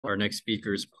Our next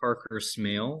speaker is Parker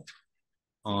Smale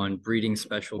on breeding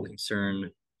special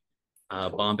concern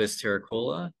Bombus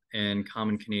terricola and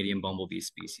common Canadian bumblebee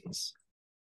species.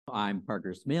 I'm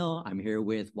Parker Smale. I'm here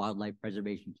with Wildlife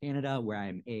Preservation Canada, where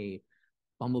I'm a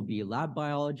Bumble Bee Lab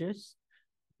Biologist.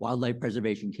 Wildlife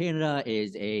Preservation Canada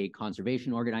is a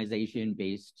conservation organization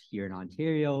based here in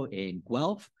Ontario in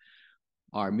Guelph.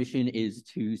 Our mission is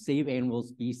to save animal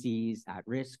species at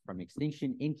risk from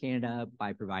extinction in Canada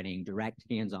by providing direct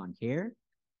hands-on care.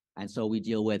 And so we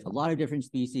deal with a lot of different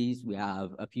species. We have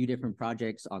a few different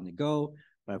projects on the go,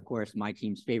 but of course, my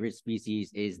team's favorite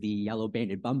species is the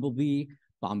yellow-banded bumblebee,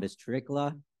 Bombus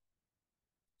terricola.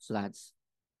 So that's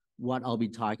what I'll be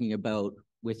talking about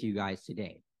with you guys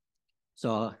today.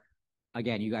 So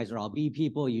again, you guys are all bee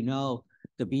people. You know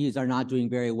the bees are not doing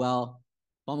very well,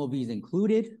 bumblebees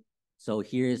included. So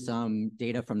here's some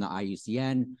data from the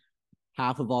IUCN.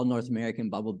 Half of all North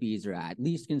American bumblebees are at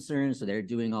least concerned, so they're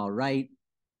doing all right.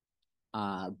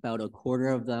 About a quarter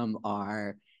of them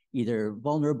are either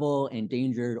vulnerable,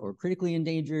 endangered, or critically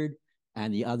endangered,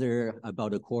 and the other,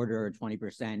 about a quarter or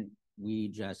 20%, we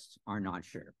just are not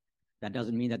sure. That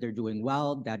doesn't mean that they're doing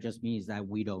well. That just means that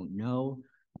we don't know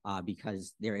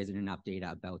because there isn't enough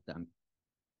data about them.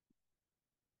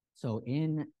 So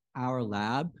in our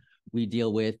lab, we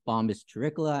deal with Bombus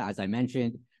terricola, as I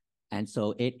mentioned, and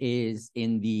so it is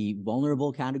in the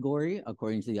vulnerable category,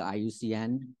 according to the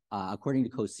IUCN. According to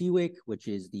COSEWIC, which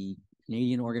is the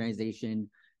Canadian organization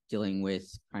dealing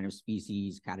with kind of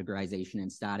species categorization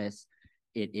and status,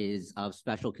 it is of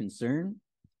special concern.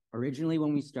 Originally,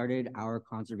 when we started our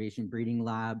conservation breeding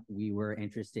lab, we were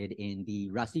interested in the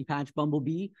rusty patch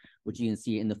bumblebee, which you can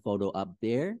see in the photo up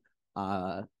there.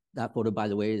 That photo, by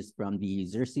the way, is from the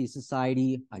Xerces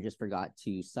Society. I just forgot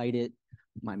to cite it,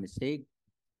 my mistake.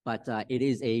 But it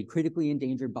is a critically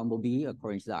endangered bumblebee,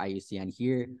 according to the IUCN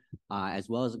here, as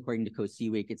well as according to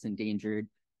COSEWIC, it's endangered.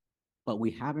 But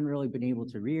we haven't really been able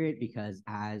to rear it because,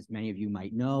 as many of you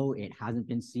might know, it hasn't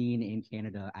been seen in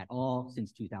Canada at all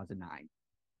since 2009.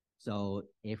 So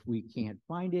if we can't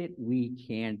find it, we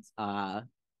can't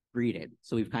breed it.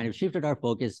 So we've kind of shifted our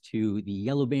focus to the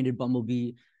yellow-banded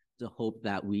bumblebee to hope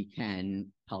that we can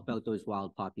help out those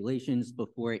wild populations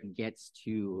before it gets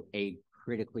to a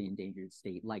critically endangered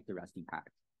state like the rusty patch.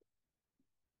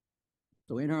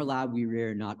 So in our lab, we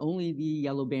rear not only the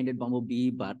yellow-banded bumblebee,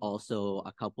 but also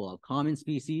a couple of common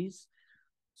species.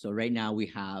 So right now we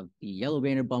have the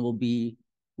yellow-banded bumblebee,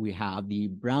 we have the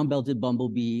brown-belted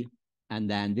bumblebee, and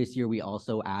then this year we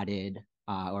also added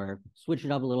or switched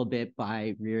it up a little bit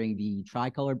by rearing the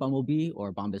tricolor bumblebee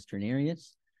or Bombus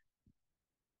ternarius.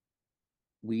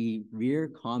 We rear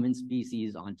common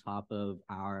species on top of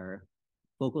our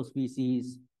focal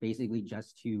species, basically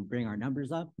just to bring our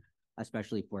numbers up,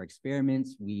 especially for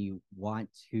experiments. We want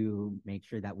to make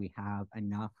sure that we have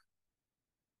enough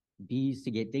bees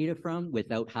to get data from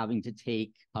without having to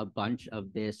take a bunch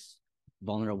of this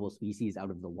vulnerable species out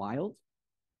of the wild.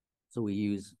 So we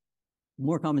use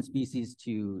more common species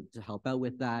to help out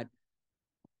with that.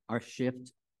 Our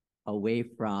shift away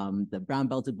from the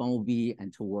brown-belted bumblebee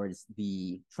and towards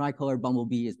the tricolored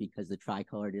bumblebee is because the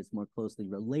tricolored is more closely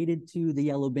related to the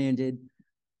yellow-banded,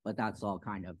 but that's all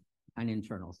kind of an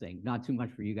internal thing. Not too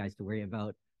much for you guys to worry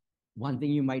about. One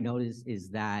thing you might notice is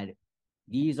that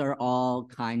these are all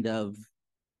kind of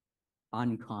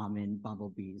uncommon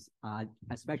bumblebees,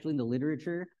 especially in the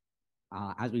literature.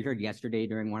 As we heard yesterday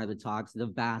during one of the talks, the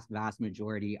vast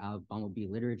majority of bumblebee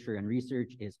literature and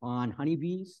research is on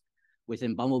honeybees.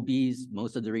 Within bumblebees,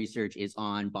 most of the research is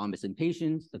on Bombus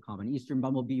impatiens, the common eastern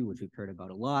bumblebee, which we've heard about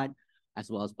a lot, as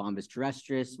well as Bombus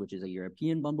terrestris, which is a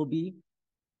European bumblebee.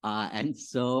 And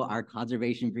so our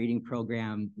conservation breeding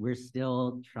program, we're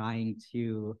still trying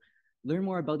to learn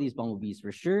more about these bumblebees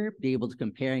for sure, be able to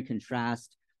compare and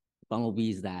contrast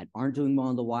bumblebees that aren't doing well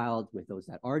in the wild with those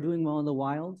that are doing well in the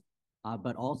wild,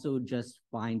 but also just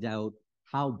find out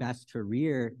how best to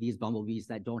rear these bumblebees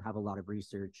that don't have a lot of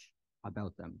research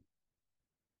about them.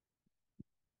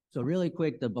 So really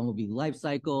quick, the bumblebee life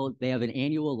cycle, they have an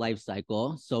annual life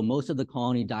cycle. So most of the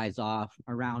colony dies off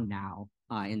around now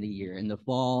in the year. In the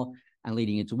fall and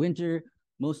leading into winter,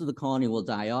 most of the colony will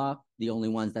die off. The only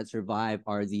ones that survive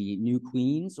are the new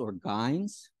queens or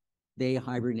gynes. They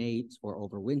hibernate or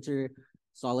overwinter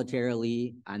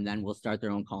solitarily, and then will start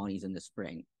their own colonies in the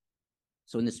spring.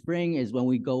 So in the spring is when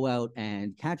we go out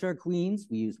and catch our queens.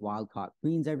 We use wild-caught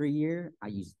queens every year. I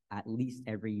use at least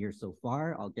every year so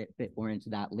far. I'll get a bit more into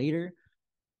that later.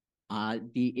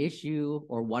 The issue,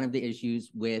 or one of the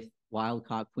issues with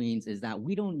wild-caught queens, is that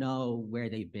we don't know where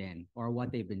they've been or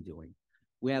what they've been doing.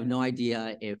 We have no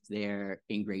idea if they're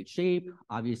in great shape.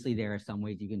 Obviously, there are some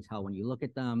ways you can tell when you look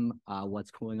at them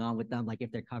what's going on with them. Like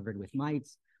if they're covered with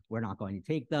mites, we're not going to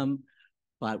take them,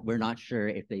 but we're not sure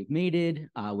if they've mated.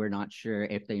 We're not sure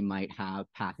if they might have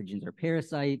pathogens or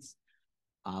parasites.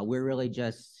 We're really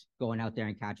just going out there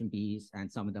and catching bees,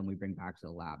 and some of them we bring back to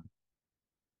the lab.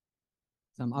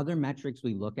 Some other metrics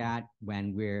we look at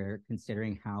when we're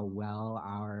considering how well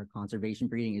our conservation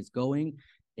breeding is going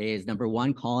is number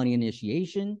one, colony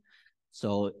initiation.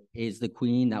 So is the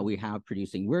queen that we have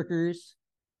producing workers?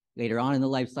 Later on in the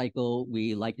life cycle,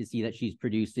 we like to see that she's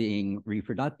producing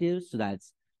reproductives, so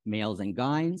that's males and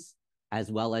gynes,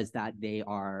 as well as that they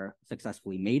are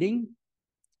successfully mating.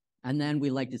 And then we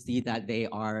like to see that they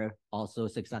are also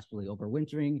successfully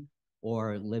overwintering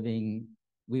or living.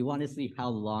 We want to see how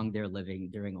long they're living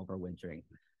during overwintering.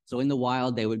 So in the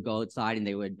wild, they would go outside and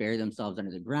they would bury themselves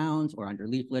under the ground or under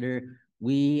leaf litter.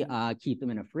 We keep them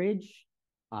in a fridge.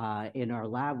 In our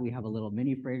lab, we have a little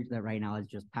mini fridge that right now is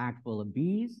just packed full of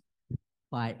bees,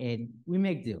 but we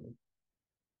make do.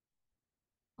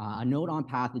 A note on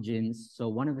pathogens. So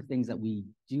one of the things that we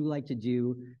do like to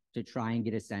do to try and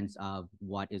get a sense of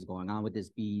what is going on with these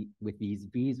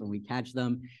bees when we catch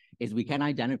them is we can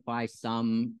identify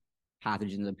some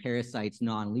pathogens and parasites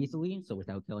non-lethally, so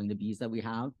without killing the bees that we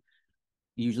have.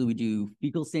 Usually we do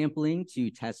fecal sampling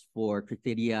to test for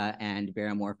Captivity and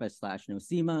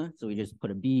Baramorpha/Nosema. So we just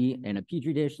put a bee in a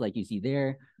petri dish like you see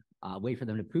there, wait for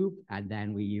them to poop, and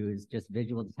then we use just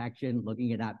visual detection,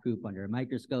 looking at that poop under a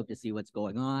microscope to see what's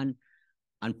going on.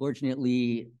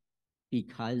 Unfortunately,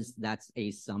 because that's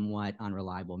a somewhat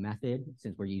unreliable method,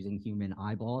 since we're using human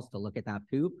eyeballs to look at that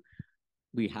poop,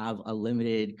 we have a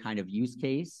limited kind of use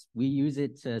case. We use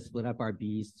it to split up our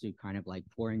bees to kind of like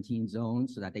quarantine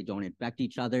zones so that they don't infect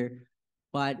each other.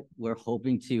 But we're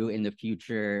hoping to, in the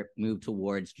future, move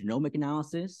towards genomic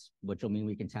analysis, which will mean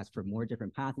we can test for more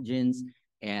different pathogens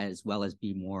as well as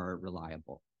be more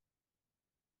reliable.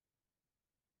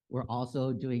 We're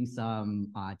also doing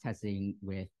some testing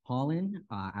with pollen.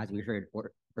 As we heard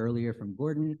earlier from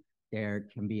Gordon, there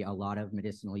can be a lot of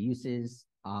medicinal uses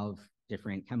of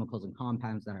different chemicals and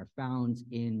compounds that are found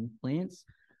in plants.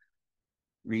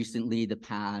 Recently, the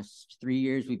past 3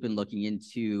 years, we've been looking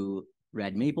into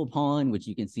red maple pollen, which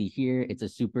you can see here. It's a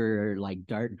super like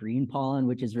dark green pollen,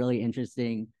 which is really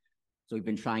interesting. So we've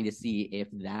been trying to see if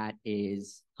that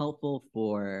is helpful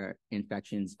for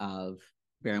infections of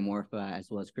Baramorpha as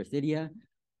well as Chrysidia,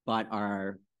 but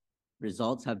our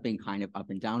results have been kind of up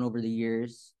and down over the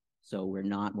years, so we're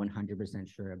not 100%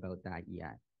 sure about that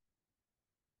yet.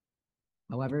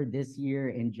 However, this year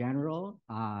in general,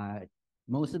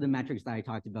 most of the metrics that I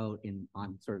talked about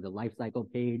on sort of the life cycle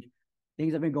page,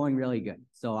 things have been going really good.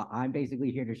 So I'm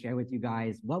basically here to share with you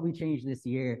guys what we changed this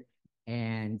year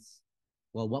and,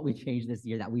 well, what we changed this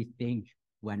year that we think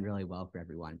went really well for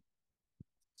everyone.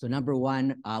 So number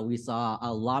one, we saw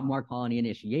a lot more colony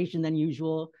initiation than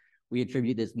usual. We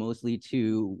attribute this mostly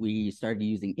to we started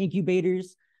using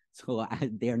incubators. So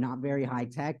they're not very high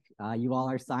tech. You all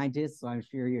are scientists, so I'm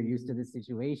sure you're used to this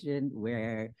situation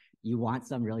where you want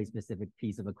some really specific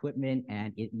piece of equipment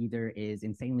and it either is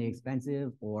insanely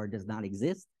expensive or does not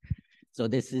exist. So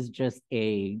this is just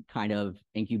a kind of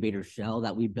incubator shell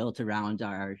that we built around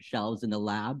our shelves in the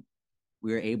lab.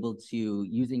 We were able to,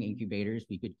 using incubators,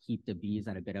 we could keep the bees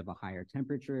at a bit of a higher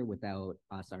temperature without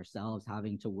us ourselves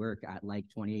having to work at like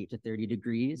 28 to 30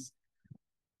 degrees.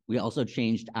 We also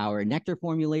changed our nectar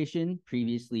formulation.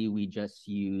 Previously, we just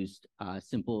used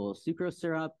simple sucrose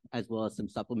syrup as well as some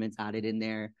supplements added in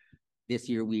there. This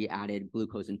year, we added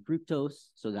glucose and fructose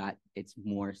so that it's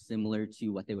more similar to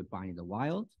what they would find in the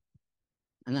wild.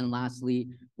 And then lastly,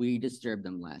 we disturb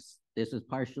them less. This is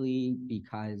partially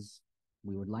because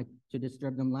we would like to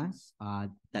disturb them less.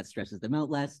 That stresses them out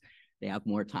less. They have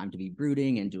more time to be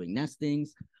brooding and doing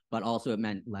nestings, but also it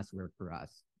meant less work for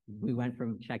us. We went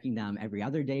from checking them every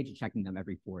other day to checking them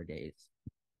every 4 days.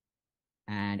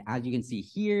 And as you can see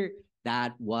here,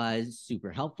 that was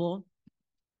super helpful.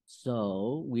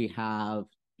 So we have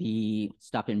the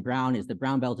stuff in brown is the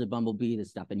brown-belted bumblebee, the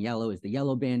stuff in yellow is the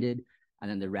yellow-banded,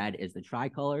 and then the red is the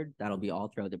tricolored. That'll be all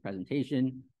throughout the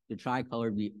presentation. The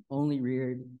tricolored, we only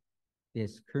reared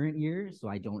this current year, so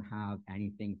I don't have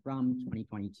anything from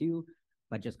 2022,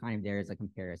 but just kind of there as a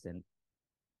comparison.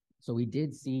 So we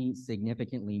did see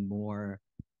significantly more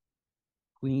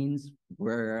queens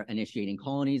were initiating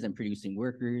colonies and producing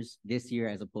workers this year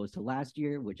as opposed to last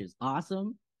year, which is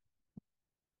awesome.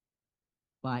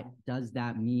 But does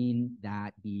that mean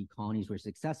that the colonies were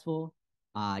successful?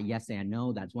 Yes and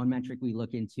no. That's one metric we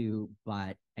look into,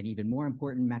 but an even more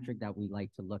important metric that we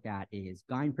like to look at is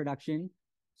gyne production.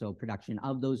 So production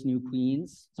of those new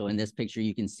queens. So in this picture,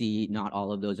 you can see not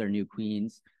all of those are new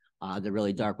queens. The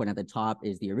really dark one at the top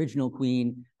is the original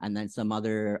queen, and then some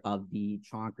other of the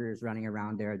chonkers running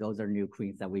around there. Those are new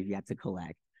queens that we've yet to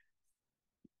collect.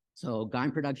 So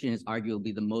gyn production is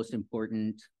arguably the most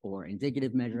important or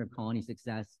indicative measure of colony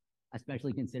success,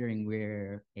 especially considering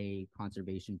we're a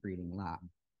conservation breeding lab.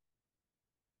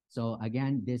 So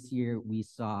again, this year we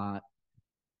saw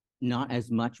not as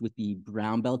much with the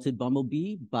brown-belted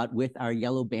bumblebee, but with our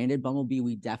yellow-banded bumblebee,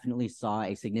 we definitely saw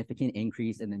a significant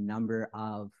increase in the number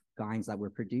of gynes that were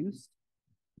produced.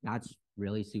 That's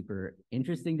really super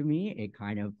interesting to me. It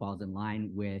kind of falls in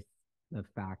line with the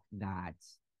fact that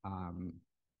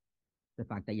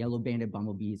yellow-banded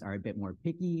bumblebees are a bit more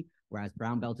picky, whereas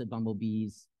brown-belted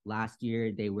bumblebees last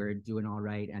year they were doing all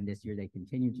right, and this year they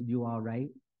continue to do all right.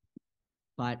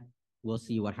 But we'll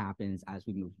see what happens as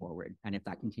we move forward and if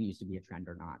that continues to be a trend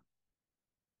or not.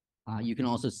 You can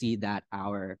also see that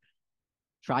our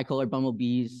tricolor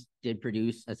bumblebees did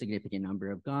produce a significant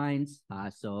number of gynes.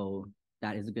 So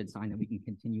that is a good sign that we can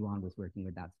continue on with working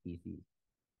with that species.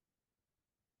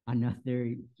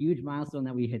 Another huge milestone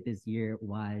that we hit this year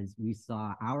was we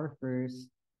saw our first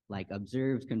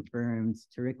observed, confirmed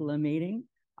terricola mating,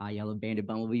 yellow-banded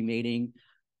bumblebee mating.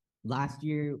 Last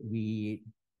year, we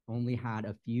only had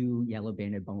a few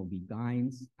yellow-banded bumblebee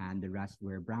gynes, and the rest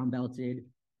were brown-belted.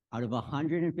 Out of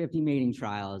 150 mating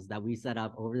trials that we set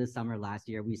up over the summer last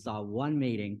year, we saw one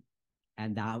mating,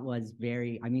 and that was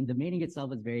the mating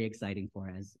itself was very exciting for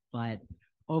us, but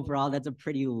overall, that's a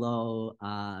pretty low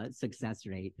success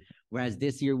rate. Whereas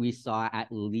this year, we saw at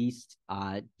least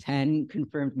 10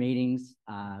 confirmed matings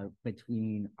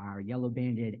between our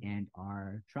yellow-banded and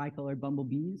our tricolor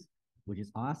bumblebees, which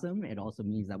is awesome. It also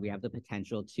means that we have the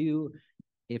potential to,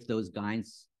 if those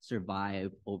gynes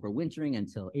survive overwintering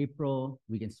until April,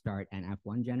 we can start an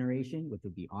F1 generation, which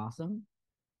would be awesome.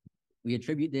 We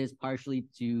attribute this partially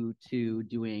to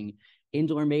doing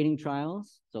indoor mating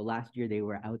trials. So last year they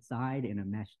were outside in a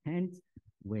mesh tent,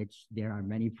 which there are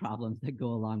many problems that go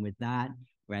along with that.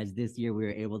 Whereas this year we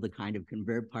were able to kind of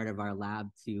convert part of our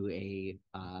lab to a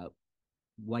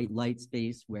white light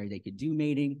space where they could do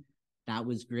mating. That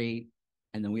was great.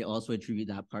 And then we also attribute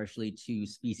that partially to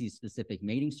species-specific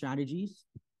mating strategies.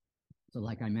 So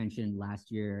like I mentioned,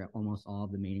 last year, almost all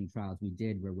of the mating trials we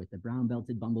did were with the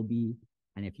brown-belted bumblebee.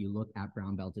 And if you look at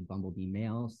brown-belted bumblebee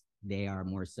males, they are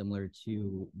more similar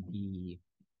to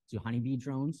honeybee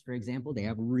drones, for example. They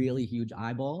have really huge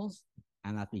eyeballs,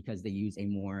 and that's because they use a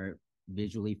more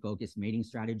visually focused mating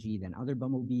strategy than other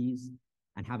bumblebees.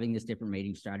 And having this different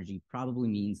mating strategy probably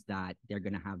means that they're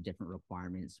going to have different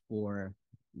requirements for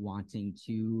wanting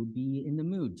to be in the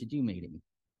mood to do mating.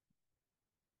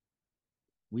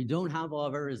 We don't have all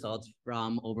of our results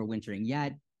from overwintering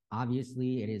yet.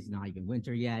 Obviously, it is not even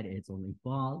winter yet. It's only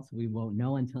fall, so we won't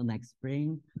know until next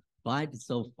spring. But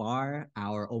so far,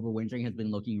 our overwintering has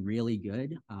been looking really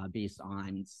good based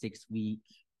on 6-week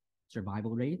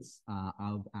survival rates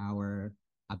of our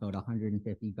about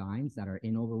 150 gynes that are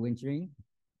in overwintering.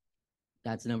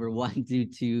 That's number one, due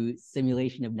to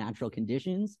simulation of natural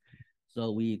conditions.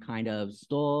 So we kind of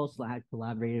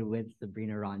collaborated with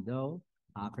Sabrina Rondeau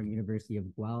from University of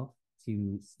Guelph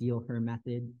to steal her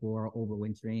method for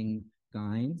overwintering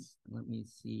gynes. Let me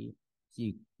see. So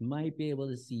you might be able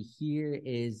to see here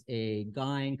is a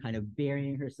gyne kind of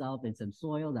burying herself in some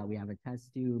soil that we have a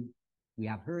test tube. We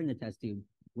have her in the test tube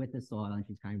with the soil, and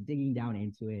she's kind of digging down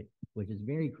into it, which is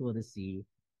very cool to see.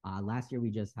 Last year,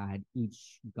 we just had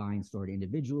each gyne stored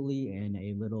individually in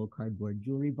a little cardboard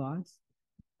jewelry box.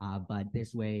 But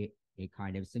this way, it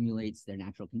kind of simulates their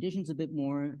natural conditions a bit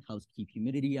more, helps keep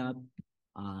humidity up,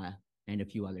 and a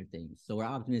few other things. So we're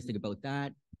optimistic about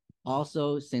that.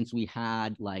 Also, since we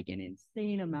had an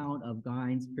insane amount of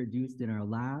gynes produced in our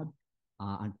lab,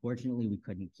 unfortunately, we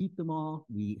couldn't keep them all.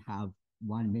 We have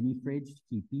one mini fridge to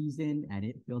keep these in, and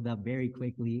it filled up very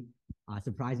quickly,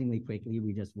 surprisingly quickly.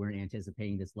 We just weren't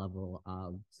anticipating this level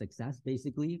of success,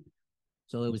 basically.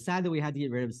 So it was sad that we had to get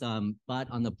rid of some, but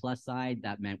on the plus side,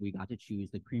 that meant we got to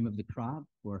choose the cream of the crop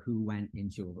for who went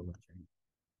into overwintering.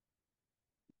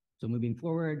 So moving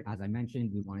forward, as I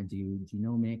mentioned, we want to do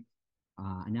genomic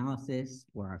analysis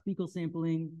for our fecal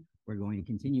sampling. We're going to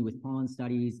continue with pollen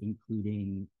studies,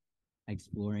 including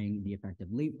exploring the effect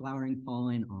of late flowering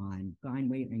pollen on gyne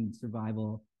weight and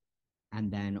survival,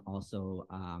 and then also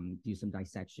do some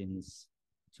dissections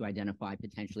to identify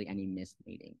potentially any missed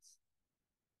matings.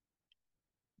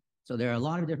 So there are a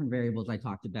lot of different variables I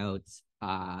talked about.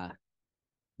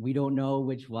 We don't know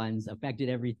which ones affected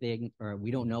everything, or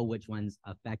we don't know which ones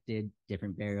affected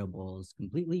different variables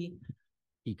completely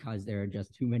because there are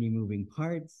just too many moving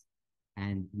parts.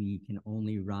 and we can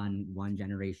only run one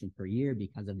generation per year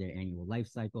because of their annual life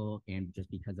cycle and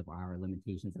just because of our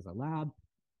limitations as a lab.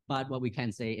 But what we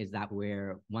can say is that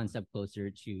we're one step closer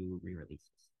to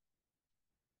re-releases.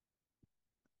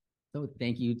 So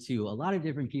thank you to a lot of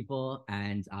different people,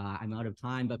 and I'm out of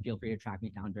time, but feel free to track me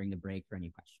down during the break for any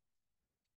questions.